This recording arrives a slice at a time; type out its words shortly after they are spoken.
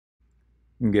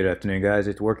Good afternoon, guys.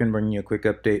 It's working, bringing you a quick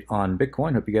update on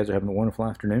Bitcoin. Hope you guys are having a wonderful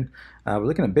afternoon. We're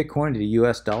looking at Bitcoin to the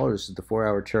US dollar. This is the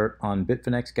 4-hour chart on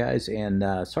Bitfinex, guys. And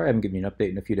sorry I haven't given you an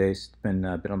update in a few days. It's been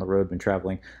on the road, been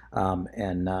traveling.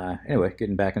 Anyway,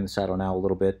 getting back in the saddle now a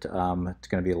little bit. It's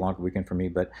going to be a longer weekend for me.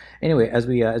 But anyway, as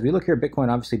we look here, Bitcoin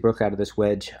obviously broke out of this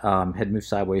wedge, had moved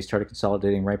sideways, started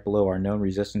consolidating right below our known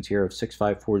resistance here of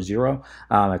 6540.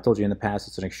 I've told you in the past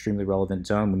it's an extremely relevant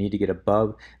zone. We need to get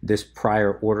above this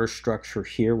prior order structure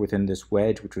here within this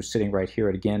wedge, which was sitting right here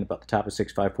at, again, about the top of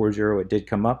 6540. It did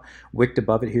come up, wicked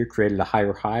above it here, created a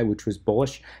higher high, which was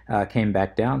bullish, came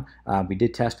back down. We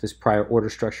did test this prior order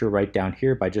structure right down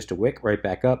here by just a wick, right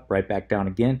back up, right back down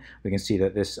again. We can see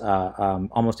that this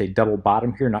almost a double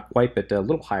bottom here, not quite, but a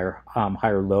little higher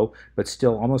higher low, but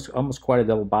still almost quite a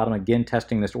double bottom. Again,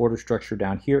 testing this order structure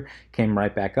down here, came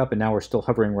right back up, and now we're still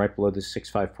hovering right below this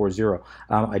 6540.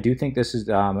 I do think this is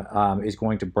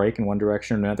going to break in one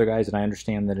direction or another, guys, and I understand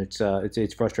that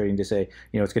it's frustrating to say,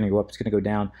 it's going to go up, it's going to go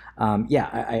down.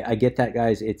 Yeah, I get that,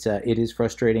 guys. It is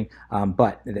frustrating,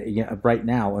 but right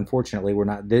now, unfortunately, we're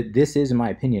not. This is, in my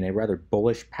opinion, a rather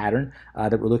bullish pattern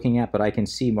that we're looking at. But I can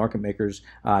see market makers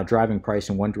driving price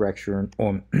in one direction,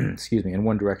 or excuse me, in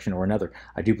one direction or another.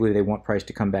 I do believe they want price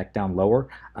to come back down lower,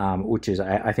 which is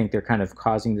I think they're kind of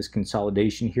causing this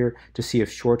consolidation here to see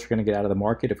if shorts are going to get out of the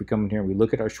market. If we come in here and we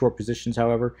look at our short positions,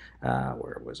 however,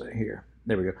 where was I here?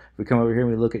 There we go. If we come over here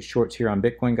and we look at shorts here on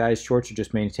Bitcoin, guys, shorts are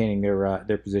just maintaining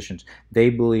their positions.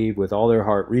 They believe with all their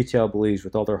heart, retail believes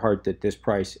with all their heart that this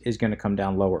price is going to come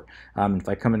down lower. If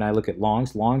I come in and I look at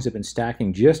longs have been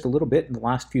stacking just a little bit in the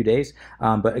last few days,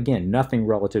 but again, nothing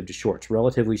relative to shorts.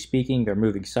 Relatively speaking, they're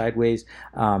moving sideways,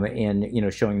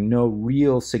 and showing no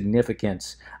real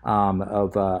significance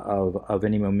of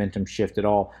any momentum shift at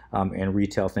all in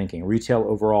retail thinking. Retail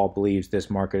overall believes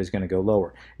this market is going to go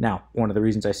lower. Now, one of the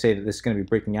reasons I say that this is going to be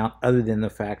breaking out, other than the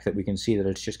fact that we can see that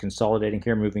it's just consolidating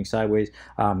here, moving sideways,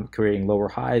 creating lower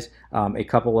highs, a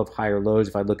couple of higher lows.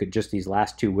 If I look at just these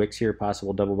last two wicks here,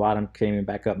 possible double bottom, came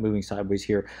back up, moving sideways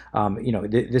here.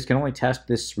 This can only test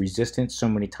this resistance so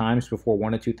many times before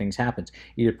one of two things happens.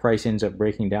 Either price ends up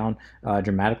breaking down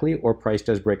dramatically, or price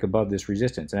does break above this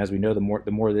resistance. And as we know, the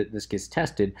more that this gets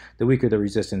tested, the weaker the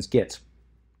resistance gets.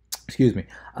 Excuse me.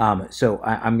 So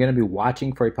I'm going to be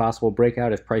watching for a possible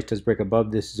breakout if price does break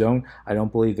above this zone. I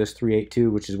don't believe this 382,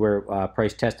 which is where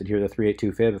price tested here, the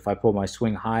 382 fib. If I pull my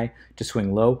swing high to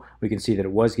swing low, we can see that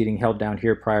it was getting held down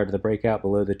here prior to the breakout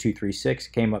below the 236,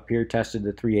 came up here, tested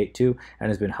the 382, and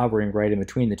has been hovering right in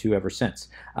between the two ever since,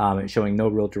 and showing no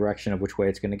real direction of which way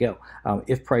it's going to go.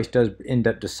 If price does end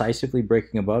up decisively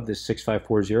breaking above this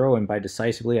 6540, and by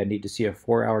decisively I need to see a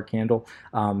 4-hour candle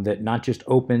that not just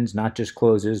opens, not just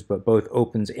closes, but both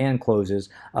opens and closes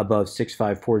above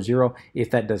 6540.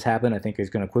 If that does happen, I think it's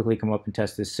going to quickly come up and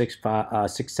test this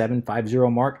 6750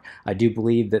 mark. I do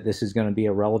believe that this is going to be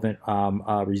a relevant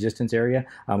resistance area.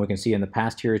 We can see in the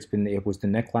past here, it was the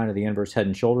neckline of the inverse head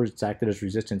and shoulders. It's acted as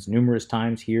resistance numerous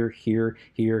times here, here,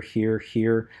 here, here,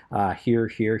 here, here,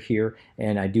 here, here,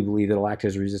 and I do believe it'll act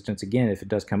as resistance again if it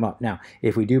does come up. Now,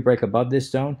 if we do break above this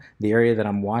zone, the area that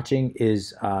I'm watching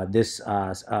is this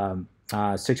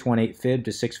 618 fib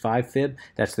to 65 fib.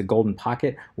 That's the golden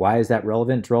pocket. Why is that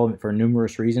relevant? It's relevant for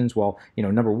numerous reasons. Well,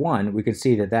 number one, we can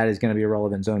see that that is going to be a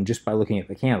relevant zone just by looking at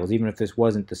the candles. Even if this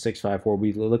wasn't the 654,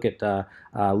 we look at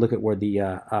where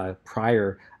the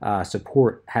prior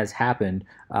support has happened,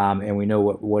 and we know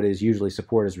what is usually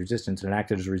support as resistance, and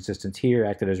acted as resistance here,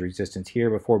 acted as resistance here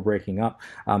before breaking up.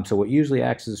 So what usually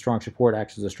acts as a strong support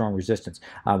acts as a strong resistance.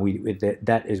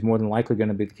 That is more than likely going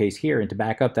to be the case here. And to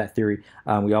back up that theory,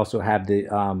 we also have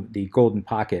the golden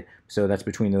pocket. So that's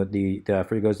between for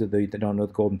those that don't know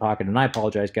the golden pocket. And I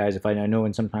apologize, guys, if I know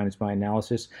in sometimes my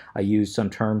analysis I use some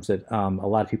terms that a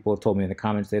lot of people have told me in the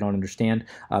comments they don't understand.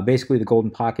 Basically, the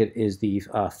golden pocket is the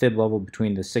fib level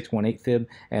between the 618 fib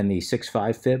and the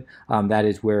 65 fib. That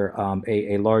is where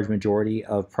a large majority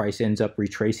of price ends up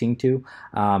retracing to.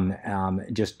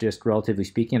 Just relatively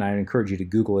speaking, I encourage you to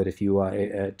Google it if you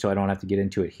so I don't have to get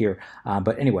into it here.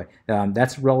 But anyway,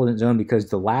 that's a relevant zone because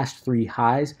the last three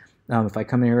highs, if I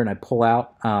come in here and I pull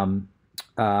out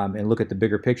and look at the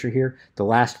bigger picture here, the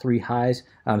last three highs,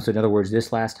 so in other words,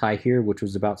 this last high here, which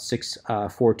was about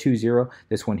 6420,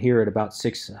 this one here at about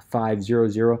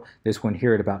 6500, this one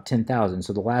here at about 10,000.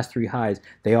 So the last three highs,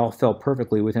 they all fell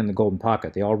perfectly within the golden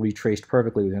pocket. They all retraced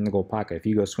perfectly within the golden pocket. If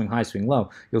you go swing high, swing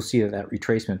low, you'll see that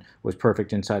retracement was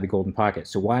perfect inside the golden pocket.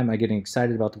 So why am I getting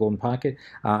excited about the golden pocket?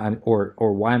 Or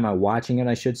why am I watching it,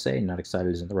 I should say? Not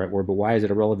excited isn't the right word, but why is it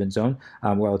a relevant zone?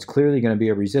 Well, it's clearly going to be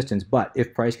a resistance, but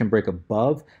if price can break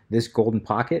above this golden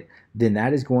pocket, then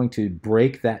that is going to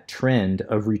break that trend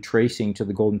of retracing to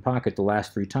the golden pocket the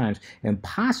last 3 times, and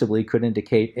possibly could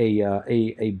indicate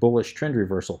a bullish trend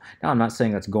reversal. Now, I'm not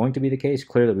saying that's going to be the case.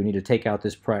 Clearly, we need to take out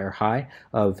this prior high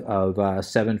of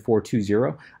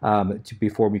 7420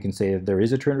 before we can say that there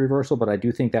is a trend reversal, but I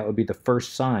do think that would be the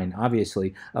first sign,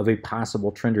 obviously, of a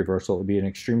possible trend reversal. It would be an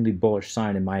extremely bullish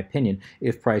sign, in my opinion,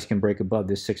 if price can break above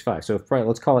this 6.5. So if price,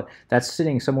 let's call it, that's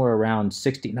sitting somewhere around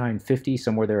 69.50,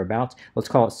 somewhere thereabouts. Let's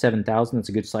call it 7,000. That's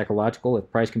a good psychological. If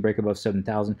price can break above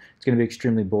 7,000, it's going to be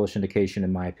extremely bullish indication,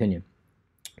 in my opinion.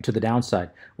 To the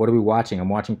downside, what are we watching? I'm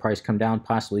watching price come down,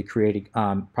 possibly creating,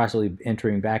 possibly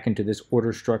entering back into this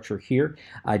order structure here.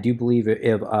 I do believe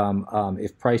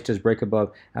if price does break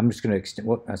above, I'm just going to extend.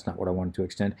 Well, that's not what I wanted to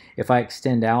extend. If I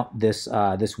extend out this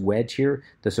this wedge here,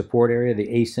 the support area,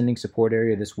 the ascending support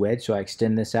area, this wedge, so I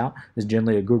extend this out. This is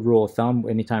generally a good rule of thumb.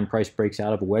 Anytime price breaks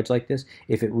out of a wedge like this,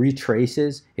 if it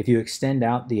retraces, if you extend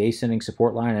out the ascending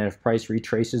support line, and if price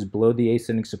retraces below the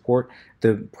ascending support,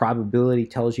 the probability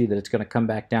tells you that it's going to come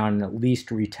back down and at least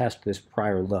retest this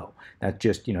prior low. That's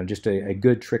just, just a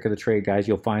good trick of the trade, guys.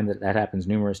 You'll find that that happens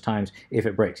numerous times if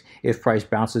it breaks. If price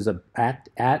bounces up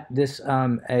at this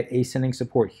ascending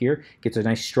support here, gets a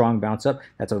nice strong bounce up,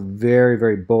 that's a very,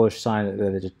 very bullish sign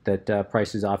that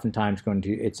price is oftentimes going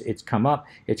to, it's come up,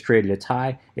 it's created its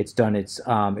high, it's done its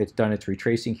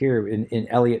retracing here. In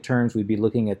Elliott terms, we'd be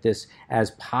looking at this as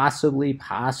possibly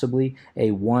a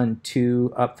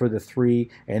 1-2 up for the 3,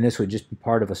 and this would just be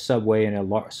part of a subway and a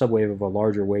subwave of a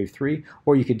larger wave 3,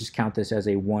 or you could just count this as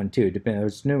a 1-2. Depending,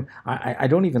 it's new. I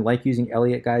don't even like using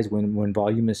Elliott, guys, when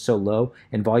volume is so low,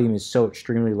 and volume is so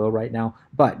extremely low right now.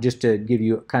 But just to give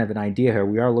you kind of an idea here,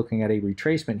 we are looking at a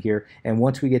retracement here, and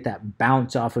once we get that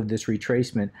bounce off of this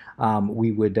retracement,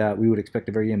 we would expect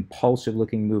a very impulsive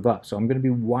looking move up. So I'm going to be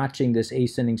watching this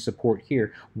ascending support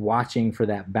here, watching for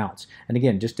that bounce. And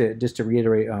again, just to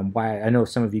reiterate why I know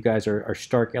some of you guys are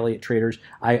stark Elliott traders.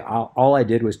 All I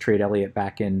did was trade Elliott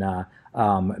back in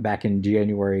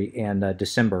January and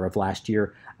December of last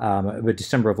year, but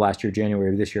December of last year,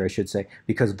 January of this year, I should say,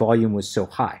 because volume was so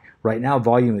high. Right now,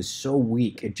 volume is so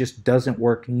weak; it just doesn't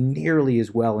work nearly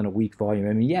as well in a weak volume.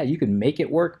 I mean, yeah, you can make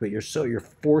it work, but you're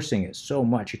forcing it so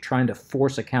much. You're trying to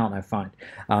force a count, I find.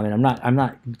 And I'm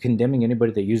not condemning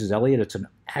anybody that uses Elliott. It's an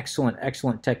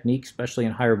excellent technique, especially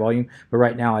in higher volume. But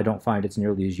right now, I don't find it's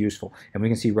nearly as useful. And we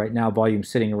can see right now volume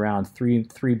sitting around 3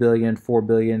 billion, 4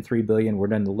 billion, 3 billion.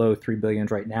 We're in the low 3 billions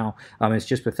right now. It's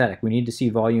just pathetic. We need to see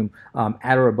volume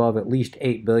at or above at least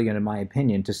 8 billion, in my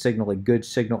opinion, to signal a good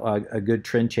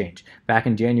trend change. Back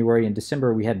in January and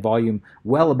December, we had volume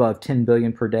well above 10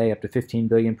 billion per day, up to 15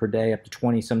 billion per day, up to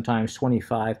 20, sometimes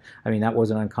 25. I mean, that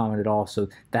wasn't uncommon at all. So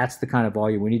that's the kind of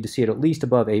volume we need to see at least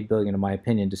above 8 billion, in my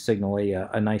opinion, to signal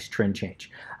a nice trend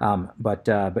change. But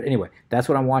anyway, that's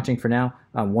what I'm watching for now.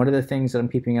 One of the things that I'm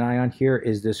keeping an eye on here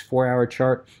is this 4-hour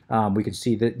chart. We can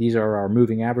see that these are our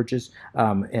moving averages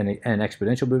and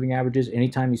exponential moving averages.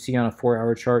 Anytime you see on a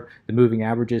 4-hour chart the moving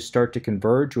averages start to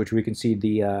converge, which we can see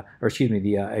the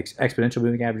exponential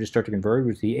moving averages start to converge,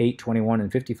 which the 8, 21,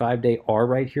 and 55 day are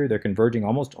right here. They're converging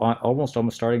almost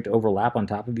starting to overlap on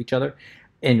top of each other.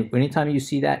 And anytime you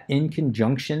see that in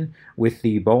conjunction with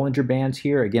the Bollinger Bands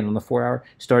here, again on the 4-hour,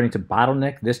 starting to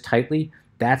bottleneck this tightly,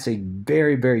 that's a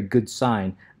very, very good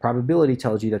sign. Probability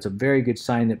tells you that's a very good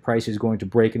sign that price is going to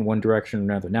break in one direction or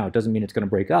another. Now, it doesn't mean it's going to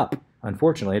break up.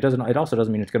 Unfortunately, it also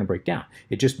doesn't mean it's going to break down.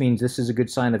 It just means this is a good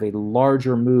sign of a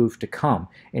larger move to come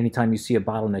anytime you see a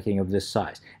bottlenecking of this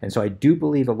size. And so I do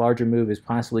believe a larger move is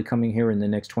possibly coming here in the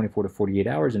next 24 to 48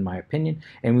 hours, in my opinion,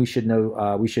 and we should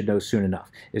know soon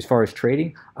enough. As far as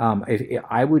trading,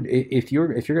 if you're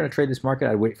going to trade this market,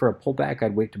 I'd wait for a pullback.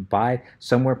 I'd wait to buy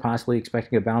somewhere, possibly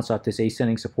expecting a bounce off this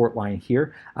ascending support line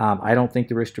here. I don't think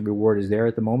the risk to reward is there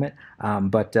at the moment,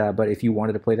 but if you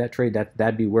wanted to play that trade,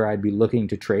 that'd be where I'd be looking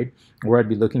to trade. Where I'd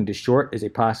be looking to short is a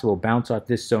possible bounce off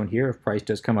this zone here if price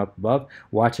does come up above,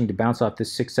 watching to bounce off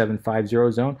this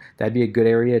 6750 zone. That'd be a good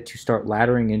area to start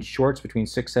laddering in shorts between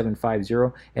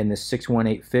 6750 and this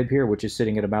 618 fib here, which is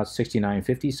sitting at about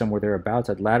 6950, somewhere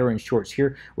thereabouts. I'd ladder in shorts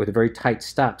here with a very tight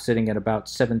stop sitting at about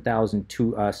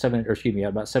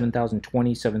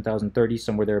 7,020, 7,030,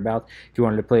 somewhere thereabouts. If you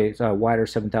wanted to play wider,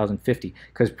 7,050,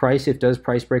 because if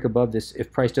price break above this,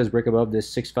 if price does break above this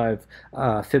 65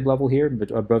 fib level here, but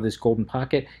above this golden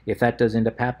pocket, if that does end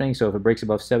up happening, so if it breaks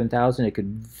above 7,000, it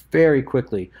could very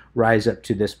quickly rise up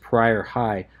to this prior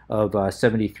high of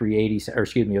 73.80, or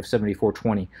excuse me, of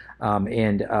 74.20,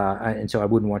 and so I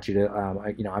wouldn't want you to,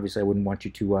 obviously I wouldn't want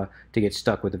you to get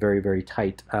stuck with a very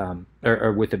tight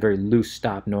or with a very loose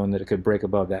stop, knowing that it could break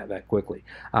above that quickly.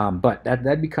 But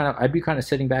I'd be kind of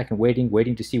sitting back and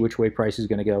waiting to see which way price is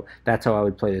going to go. That's how I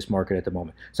would play this market at the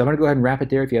moment. So I'm going to go ahead and wrap it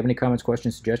there. If you have any comments,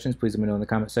 questions, suggestions, please let me know in the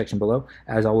comment section below.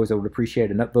 As always, I would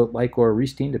appreciate an upvote, like, or a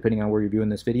re-steam, depending on where you're viewing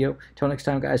this video. Till next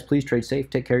time, guys, please trade safe,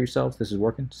 take care of yourselves. This is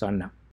Working, signing out.